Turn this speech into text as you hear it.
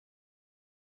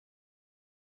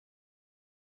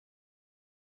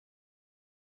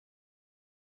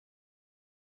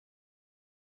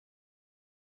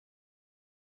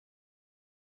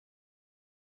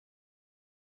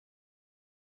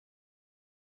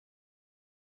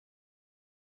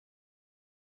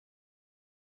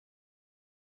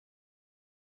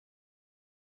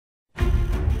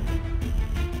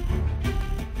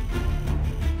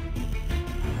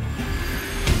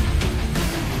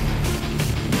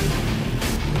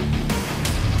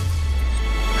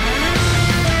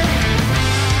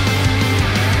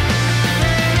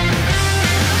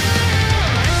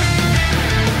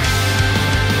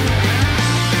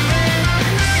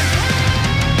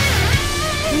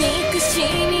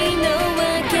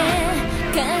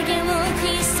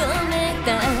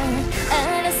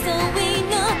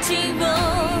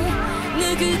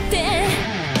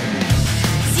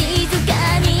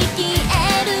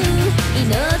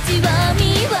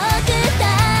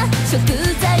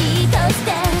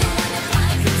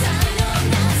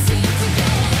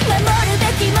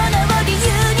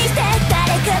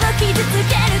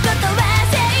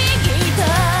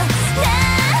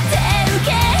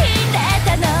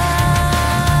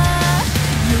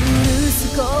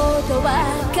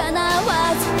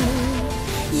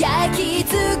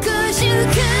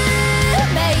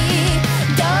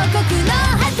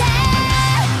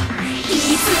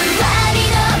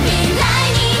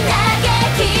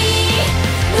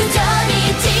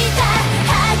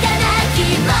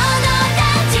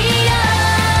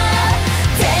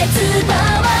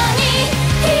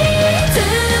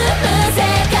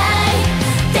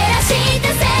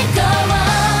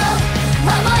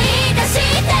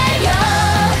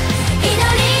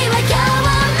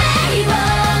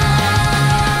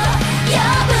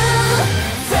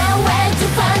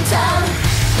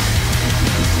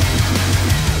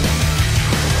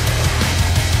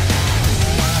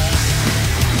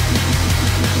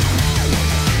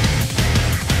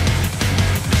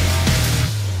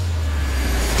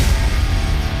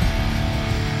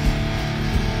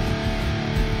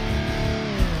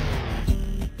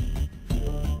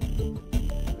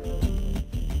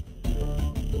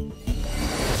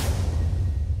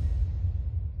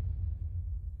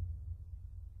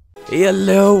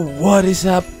Hello, what is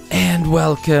up, and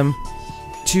welcome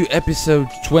to episode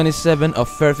 27 of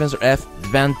Fencer F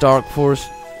Van Dark Force.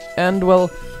 And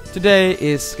well, today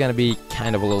is gonna be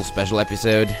kind of a little special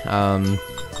episode,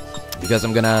 because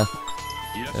I'm gonna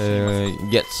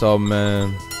get some,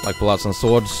 pull out some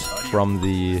swords from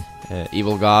the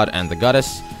evil god and the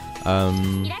goddess,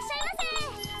 and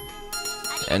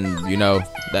you know,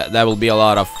 that will be a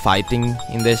lot of fighting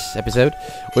in this episode,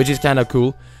 which is kind of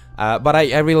cool. But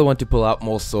I really want to pull out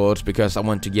more swords because I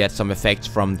want to get some effects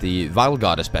from the Vile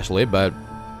God especially, but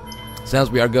since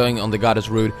we are going on the goddess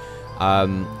route,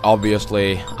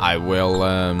 obviously I will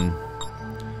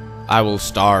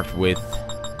start with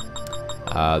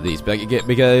these,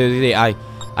 because I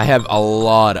have a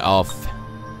lot of,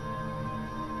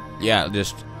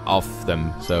 just of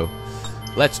them, so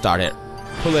let's start it.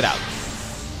 Pull it out.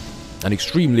 An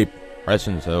extremely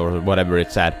presence or whatever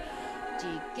it said.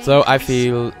 So I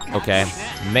feel okay.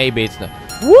 Maybe it's not.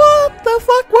 What the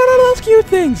fuck? What are those cute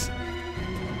things?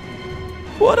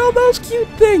 What are those cute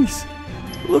things?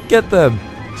 Look at them.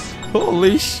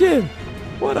 Holy shit!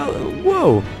 What are?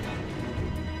 Whoa!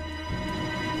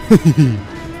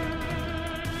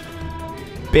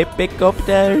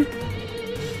 Pipicopter.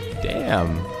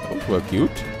 Damn, those were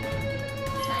cute.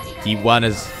 He won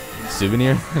his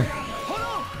souvenir.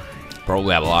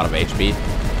 Probably have a lot of HP.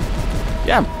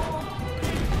 Yeah.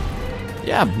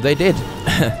 Yeah, they did.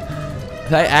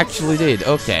 They actually did.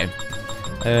 Okay.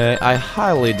 I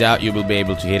highly doubt you will be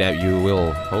able to hit out. You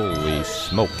will. Holy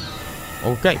smoke.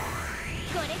 Okay.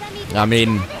 I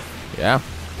mean, yeah.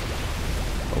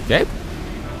 Okay.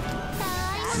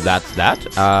 That's that.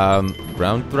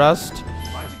 Ground thrust.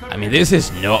 I mean, this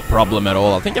is no problem at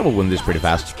all. I think I will win this pretty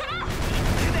fast.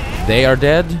 They are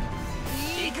dead.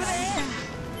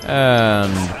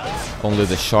 And only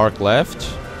the shark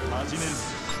left.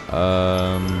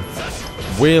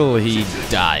 Will he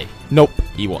die? Nope,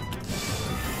 he won't.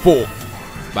 4.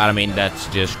 But I mean, that's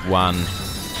just one.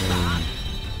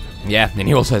 Yeah, and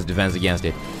he also has defense against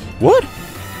it. What?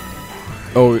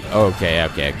 Oh, okay, I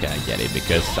get it.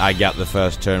 Because I got the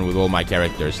first turn with all my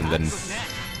characters, and then,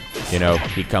 you know,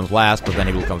 he comes last, but then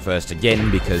he will come first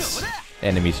again, because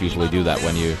enemies usually do that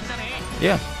when you...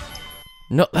 Yeah.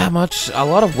 Not that much. A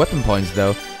lot of weapon points,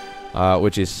 though.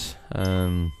 Which is,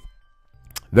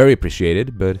 very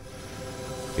appreciated, but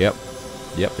yep.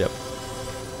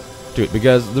 Dude,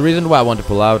 because the reason why I want to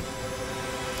pull out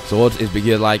swords is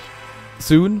because, like,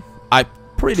 soon, I'm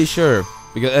pretty sure,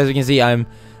 because as you can see, I'm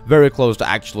very close to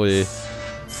actually,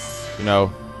 you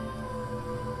know,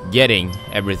 getting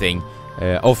everything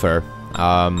off her.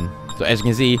 So as you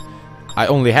can see, I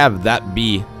only have that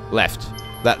B left.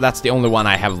 That's the only one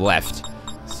I have left.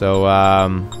 So,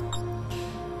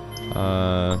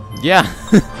 yeah.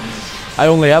 I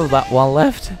only have that one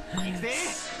left.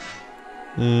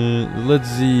 Let's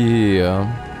see here.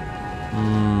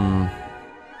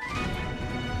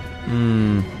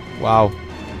 Wow.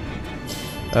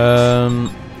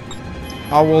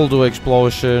 I will do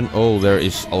explosion. Oh, there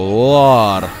is a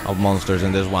lot of monsters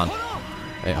in this one.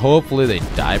 Hopefully they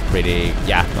die pretty...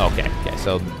 Yeah, okay,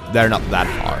 so they're not that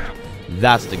hard.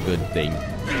 That's the good thing.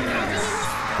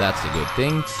 That's the good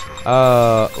thing.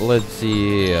 Let's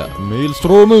see here.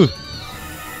 Maelstrom.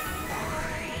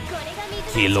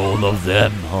 Kill all of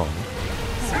them, huh?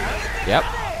 Yep.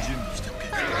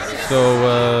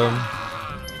 So,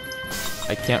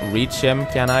 I can't reach him,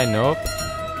 can I? Nope.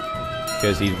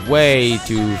 Because he's way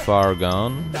too far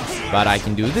gone. But I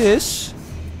can do this.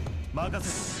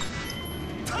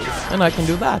 And I can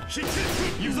do that.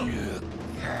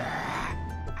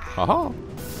 Haha.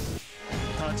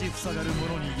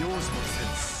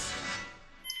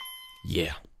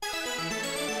 Yeah.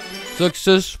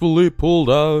 Successfully pulled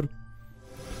out.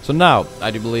 So now,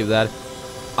 I do believe that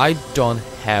I don't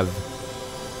have,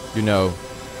 you know,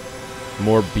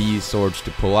 more B swords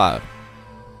to pull out.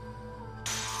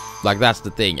 Like, that's the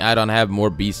thing. I don't have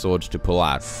more B swords to pull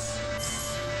out.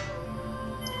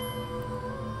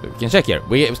 We can check here.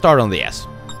 We start on the S.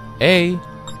 A,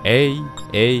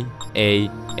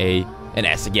 and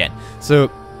S again. So,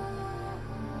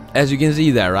 as you can see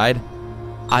there, right?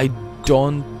 I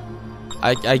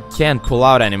can't pull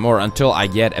out anymore until I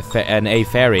get an A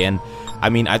fairy, and I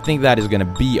mean, I think that is gonna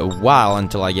be a while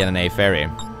until I get an A fairy.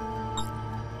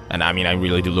 And I mean, I'm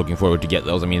really looking forward to get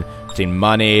those. I mean, between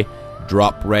money,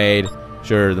 drop rate,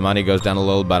 sure, the money goes down a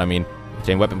little, but I mean,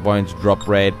 between weapon points, drop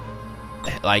rate,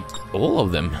 like, all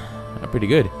of them are pretty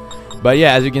good. But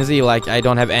yeah, as you can see, like, I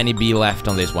don't have any B left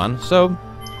on this one, so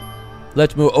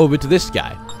let's move over to this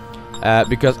guy.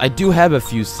 Because I do have a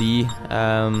few C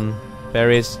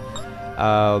fairies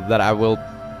that I will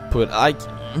put, like,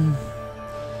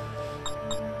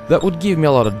 That would give me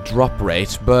a lot of drop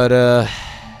rate, but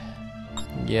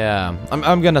yeah,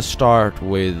 I'm gonna start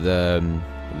with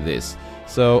this.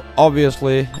 So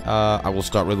obviously, I will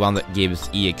start with one that gives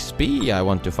EXP. I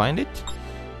want to find it.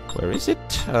 Where is it?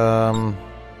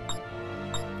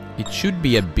 It should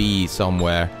be a B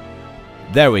somewhere.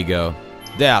 There we go.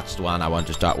 That's the one I want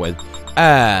to start with.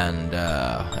 And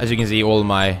as you can see, all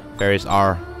my fairies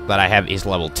that I have is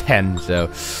level 10. So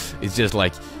it's just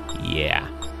like, yeah.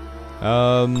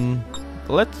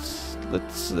 Let's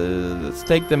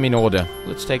take them in order.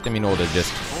 Let's take them in order,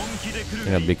 just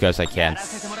because I can.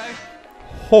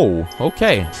 Oh,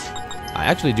 okay. I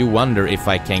actually do wonder if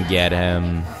I can get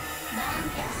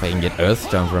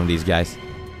Earthstone from these guys.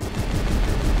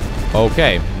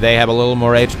 Okay, they have a little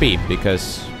more HP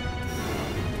because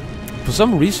for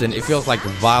some reason it feels like the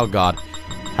Vile God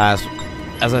has,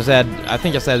 as I said, I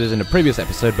think I said this in a previous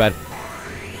episode, but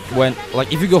when,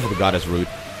 like, if you go for the Goddess route,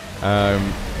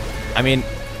 I mean,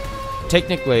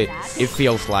 technically it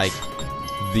feels like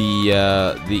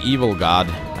the evil god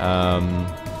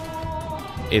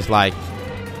is like,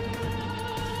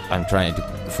 I'm trying to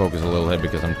focus a little here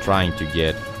because I'm trying to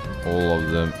get all of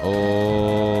them. Oh,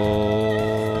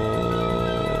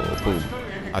 boom.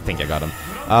 I think I got them.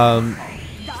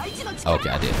 Okay,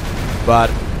 I did. But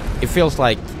it feels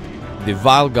like the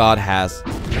Vile God has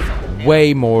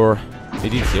way more. They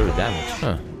did 0 damage.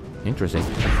 Huh. Interesting.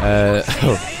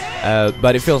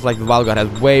 But it feels like the Vile God has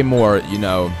way more, you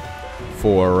know,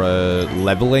 for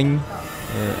leveling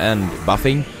and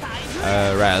buffing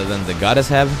rather than the Goddess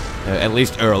have, at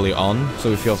least early on.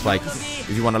 So it feels like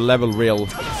if you want to level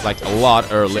like a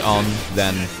lot early on,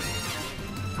 then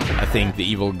I think the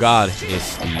Evil God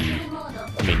is the,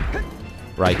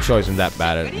 right choice in that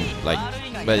matter. Like,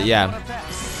 but yeah.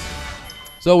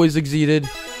 So we succeeded.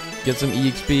 Get some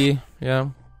EXP. Yeah.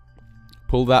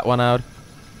 Pull that one out.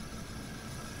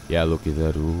 Yeah, look at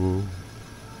that. Ooh.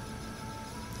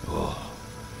 Oh.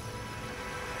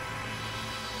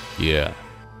 Yeah.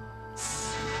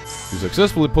 She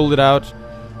successfully pulled it out.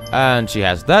 And she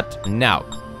has that. Now,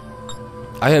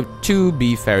 I have 2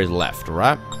 bee fairies left,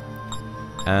 right?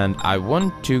 And I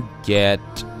want to get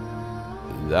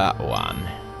that one.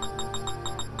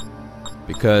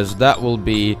 Because that will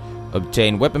be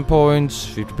obtain weapon points,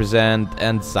 50%,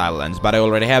 and silence. But I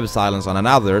already have silence on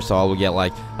another, so I will get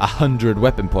like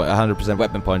 100%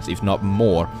 weapon points, if not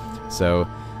more. So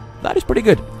that is pretty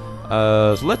good.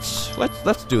 So let's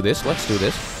do this. Let's do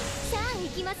this.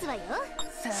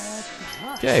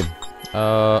 Okay.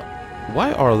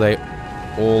 Why are they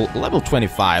all level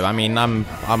 25? I mean, I'm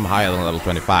higher than level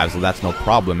 25, so that's no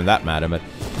problem in that matter. But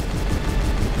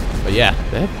yeah,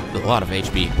 they have a lot of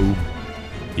HP. Boom.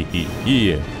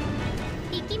 Yeah.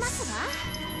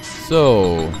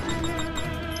 So,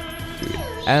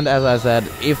 and as I said,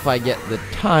 if I get the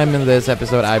time in this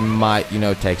episode, I might, you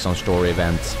know, take some story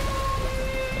events.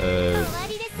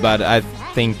 But I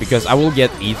think because I will get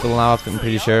Ethel now, I'm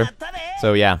pretty sure.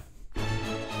 So yeah,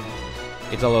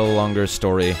 it's a little longer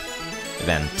story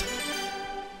event.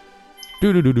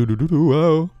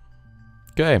 Wow.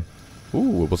 Okay.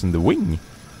 Ooh, it was in the wing.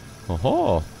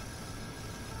 Ho-ho.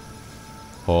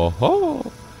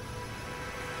 Ho-ho.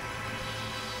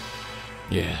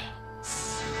 Yeah.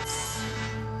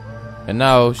 And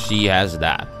now she has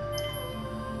that.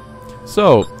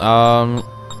 So,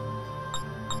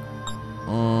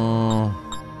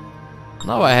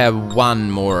 now I have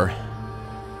one more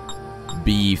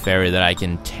bee fairy that I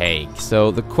can take.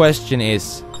 So the question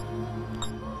is,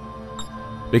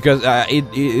 because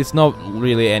it's not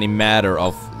really any matter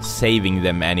of saving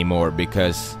them anymore,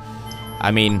 because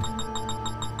I mean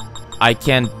I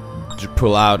can't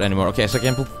pull out anymore. Okay, so I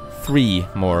can pull 3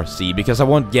 more C because I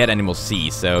won't get any more C.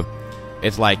 So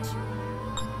it's like,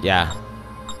 yeah.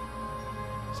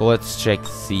 So let's check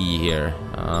C here.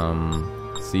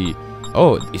 C.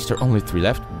 Oh, is there only 3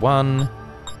 left? 1,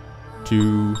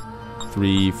 2,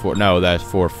 3, 4. No, that's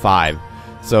 4, 5.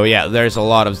 So yeah, there's a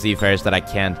lot of Z fairies that I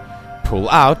can't pull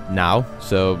out now.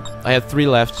 So I have 3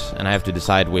 left, and I have to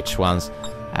decide which ones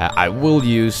I will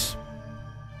use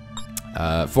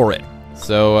for it.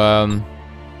 So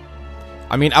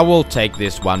I mean, I will take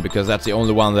this one because that's the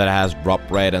only one that has drop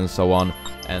rate and so on,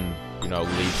 and you know,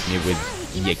 leaves me with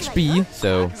EXP.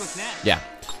 So yeah.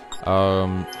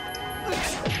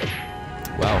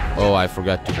 Well, oh, I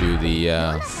forgot to do the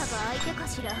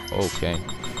okay.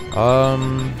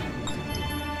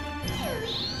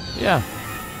 Yeah,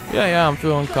 I'm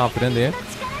feeling confident here.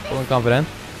 Feeling confident.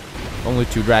 Only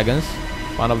 2 dragons.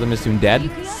 One of them is soon dead.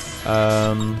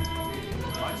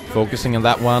 Focusing on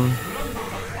that one,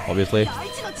 obviously.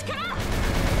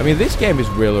 I mean, this game is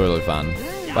really fun.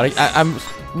 But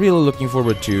really looking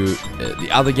forward to the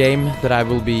other game that I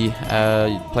will be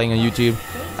playing on YouTube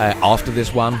after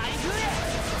this one.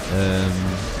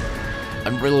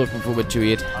 I'm really looking forward to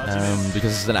it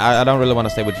because I don't really want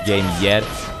to stay with the game yet.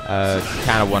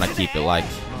 Kind of want to keep it like,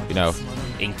 you know,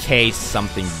 in case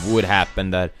something would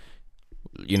happen that,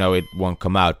 you know, it won't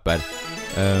come out, but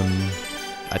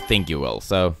I think it will.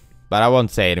 So, but I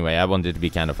won't say anyway. I want it to be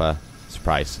kind of a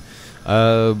surprise.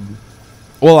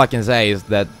 All I can say is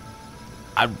that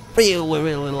I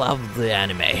really love the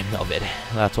anime of it.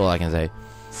 That's all I can say.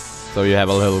 So you have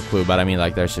a little clue, but I mean,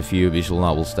 like, there's a few visual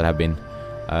novels that have been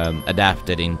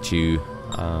adapted into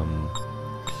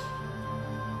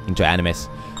animes.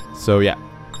 So yeah.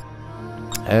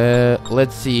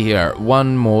 Let's see here.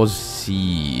 One more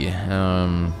C.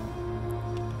 I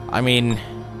mean,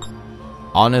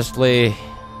 honestly,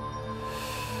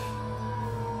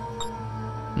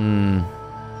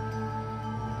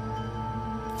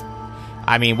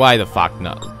 I mean, why the fuck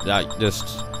not?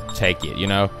 Just take it, you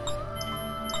know?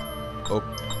 Oh.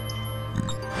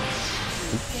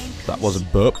 Oops, that was a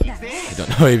burp. I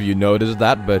don't know if you noticed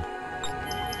that, but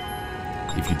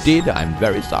if you did, I'm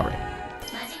very sorry.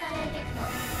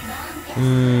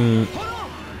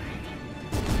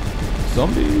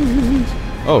 Zombies!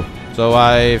 Oh, so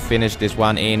I finished this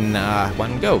one in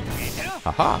one go.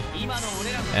 Haha.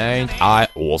 Ain't I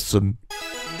awesome?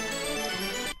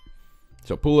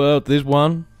 So pull out this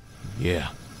one. Yeah.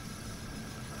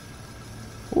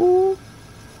 Ooh.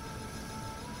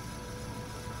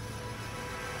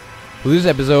 Well, this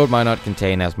episode might not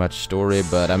contain as much story,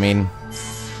 but I mean,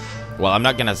 well, I'm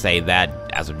not gonna say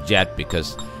that as of yet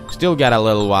because still got a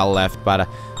little while left, but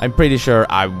I'm pretty sure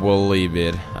I will leave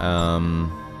it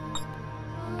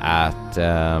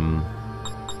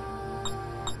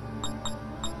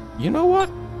you know what?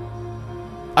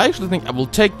 I actually think I will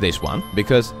take this one,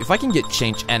 because if I can get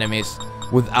changed enemies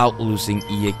without losing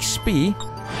EXP,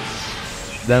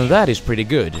 then that is pretty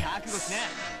good.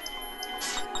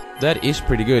 That is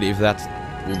pretty good if that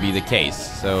will be the case.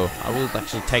 So I will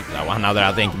actually take that one now that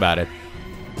I think about it.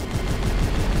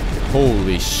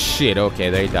 Holy shit, okay,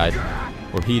 they died.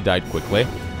 Or he died quickly.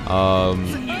 Well,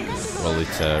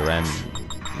 it's a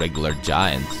regular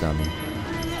giant, so I mean,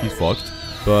 he's fucked.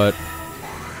 But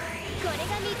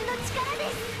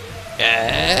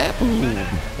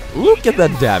look at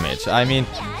that damage. I mean,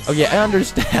 okay, I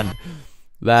understand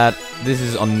that this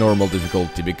is on normal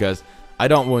difficulty because I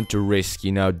don't want to risk,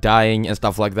 you know, dying and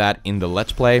stuff like that in the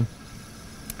Let's Play.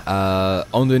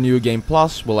 On the New Game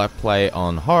Plus, will I play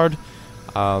on hard?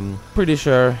 Pretty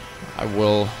sure I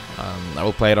will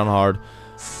play it on hard,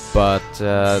 but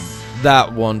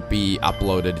that won't be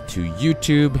uploaded to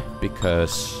YouTube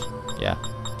because, yeah,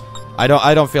 I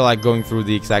don't feel like going through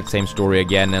the exact same story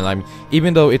again. And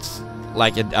even though it's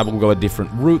like I will go a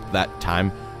different route that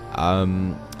time,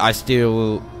 I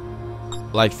still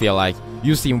like feel like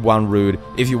you've seen one route.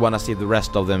 If you want to see the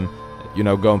rest of them, you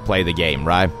know, go and play the game,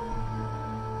 right?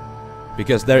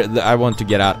 Because I want to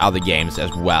get out other games as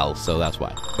well, so that's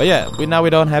why. But yeah, now we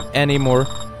don't have any more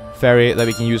fairy that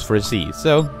we can use for a C,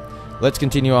 so let's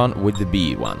continue on with the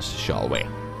B ones, shall we?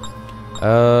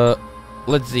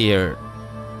 Let's see here.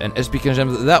 And SP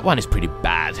Consumption, that one is pretty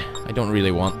bad. I don't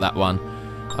really want that one.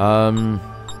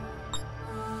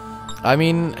 I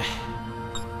mean,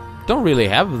 don't really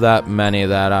have that many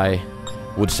that I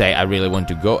would say I really want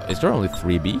to go. Is there only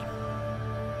 3B?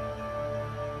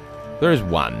 There is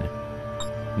 1.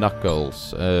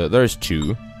 Knuckles. There's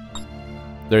 2.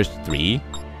 There's 3.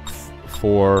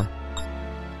 4.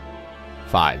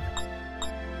 5.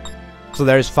 So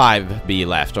there's 5B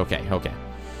left. Okay, okay.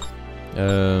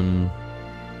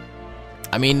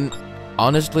 I mean,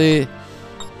 honestly,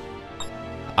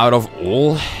 out of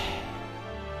all,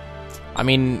 I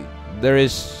mean, there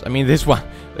is, I mean, this one,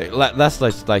 that's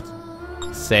just like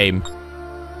same.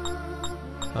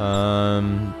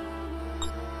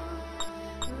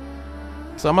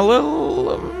 So I'm a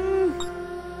little,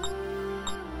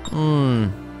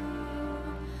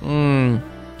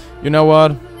 you know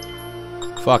what?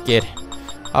 Fuck it.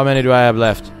 How many do I have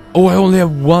left? Oh, I only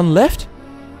have 1 left?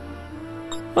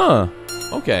 Huh.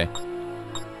 Okay.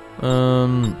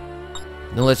 Then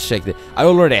let's check the. I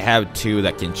already have 2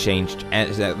 that can change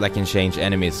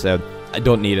enemies, so I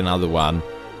don't need another one.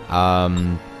 I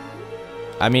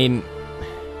mean,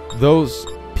 those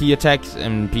P attacks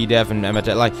and P def and M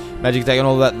attack, like magic attack and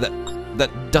all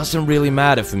that doesn't really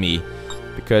matter for me,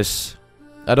 because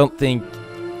I don't think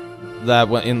that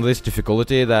in this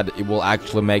difficulty that it will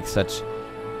actually make such,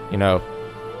 you know,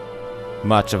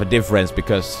 much of a difference,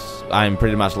 because I'm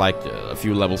pretty much like a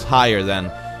few levels higher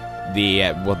than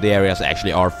the what the areas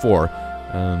actually are for.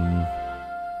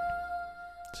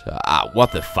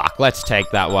 what the fuck? Let's take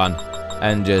that one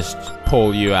and just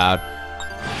pull you out.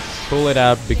 Pull it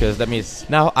out, because that means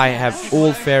now I have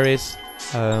all fairies.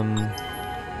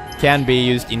 Can be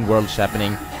used in World's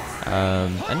Happening.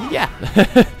 And yeah,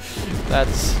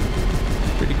 that's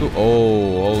pretty cool.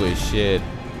 Oh, holy shit.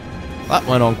 That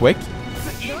went on quick.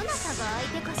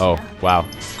 Oh, wow.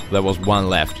 There was one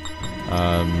left.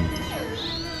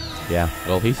 Yeah,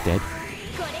 well, he's dead.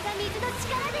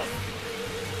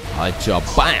 I chop,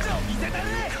 bam!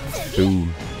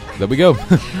 Boom. There we go.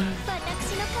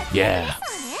 Yeah.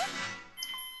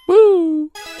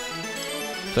 Woo!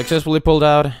 Successfully pulled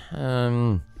out.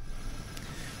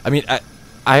 I mean,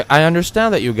 I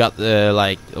understand that you got the,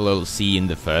 like, a little scene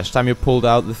the first time you pulled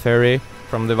out the fairy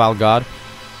from the Val God.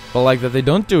 But, like, that they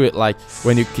don't do it, like,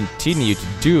 when you continue to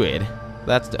do it.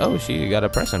 That's the... Oh, she got a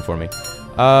present for me.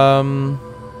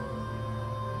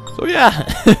 So, yeah.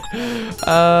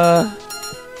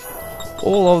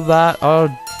 All of that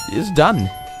is done.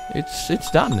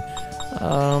 It's done.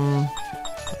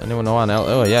 Anyone know one else?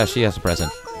 Oh, yeah, she has a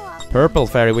present. Purple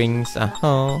fairy wings.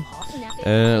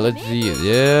 Let's see.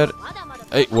 Yeah.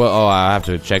 Hey, well, oh, I have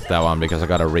to check that one because I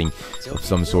got a ring of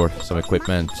some sort, some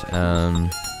equipment.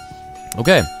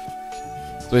 Okay.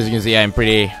 So as you can see, I'm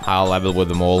pretty high level with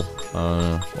them all.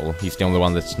 Well, he's the only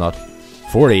one that's not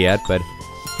 40 yet, but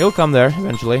he'll come there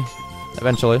eventually.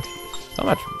 How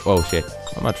much? Oh shit!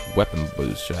 How much weapon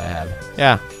boost should I have?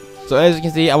 Yeah. So as you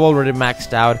can see, I've already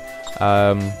maxed out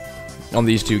on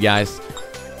these two guys.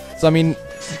 So I mean,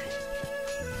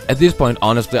 at this point,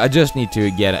 honestly, I just need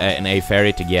to get an A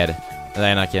fairy to get, and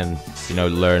then I can, you know,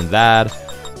 learn that.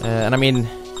 And I mean,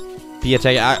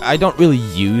 PTA, I don't really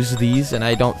use these, and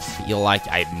I don't feel like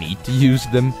I need to use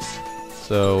them.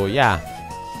 So yeah.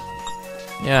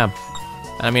 And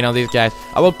I mean, on these guys,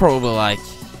 I will probably like.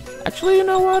 Actually, you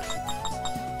know what?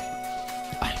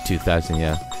 2000,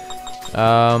 yeah.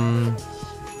 I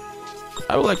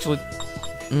will actually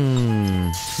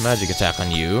magic attack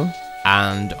on you,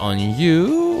 and on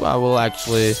you I will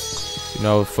actually, you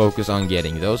know, focus on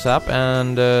getting those up,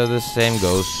 and the same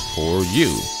goes for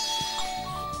you.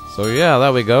 So yeah,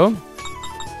 there we go.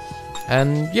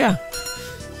 And yeah,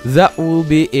 that will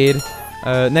be it.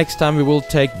 Next time we will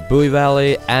take Bowie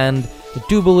Valley, and I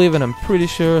do believe, and I'm pretty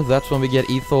sure that's when we get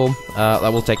Ethel.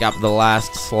 That will take up the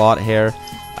last slot here.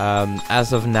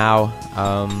 As of now,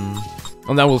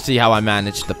 and then we'll see how I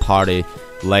manage the party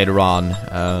later on,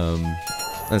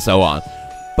 and so on.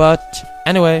 But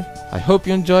anyway, I hope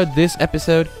you enjoyed this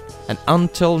episode, and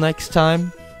until next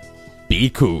time, be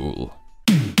cool.